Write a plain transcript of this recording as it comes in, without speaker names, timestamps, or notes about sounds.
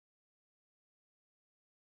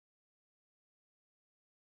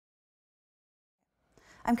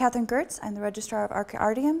I'm Katherine Goertz. I'm the registrar of Arca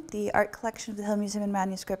Artium, the art collection of the Hill Museum and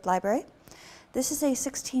Manuscript Library. This is a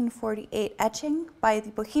 1648 etching by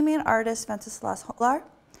the Bohemian artist Wenceslaus Hollar.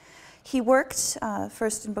 He worked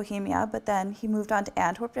first in Bohemia, but then he moved on to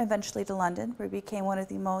Antwerp and eventually to London, where he became one of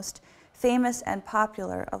the most famous and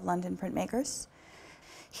popular of London printmakers.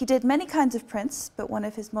 He did many kinds of prints, but one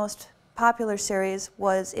of his most popular series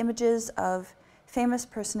was images of famous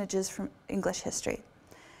personages from English history.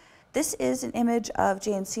 This is an image of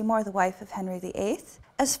Jane Seymour, the wife of Henry VIII.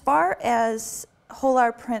 As far as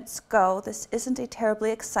Hollar prints go, this isn't a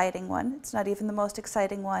terribly exciting one. It's not even the most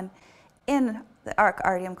exciting one in the Arca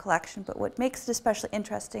Artium collection, but what makes it especially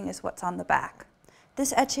interesting is what's on the back.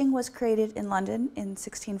 This etching was created in London in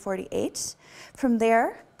 1648. From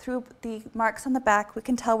there, through the marks on the back, we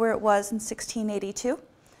can tell where it was in 1682.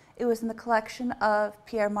 It was in the collection of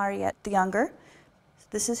Pierre Mariette the Younger.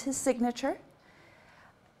 This is his signature.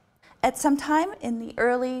 At some time in the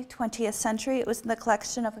early 20th century, it was in the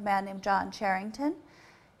collection of a man named John Charrington.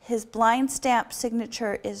 His blind stamp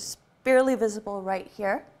signature is barely visible right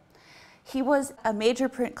here. He was a major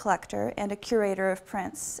print collector and a curator of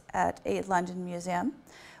prints at a London museum.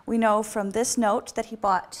 We know from this note that he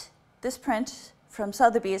bought this print from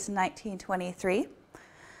Sotheby's in 1923.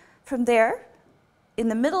 From there, in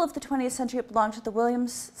the middle of the 20th century, it belonged to the William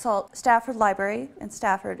Salt Stafford Library in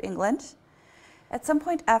Stafford, England. At some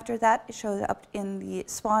point after that, it showed up in the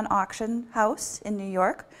Swan Auction House in New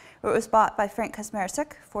York, where it was bought by Frank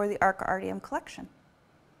Kaczmarczyk for the Arca Artium collection.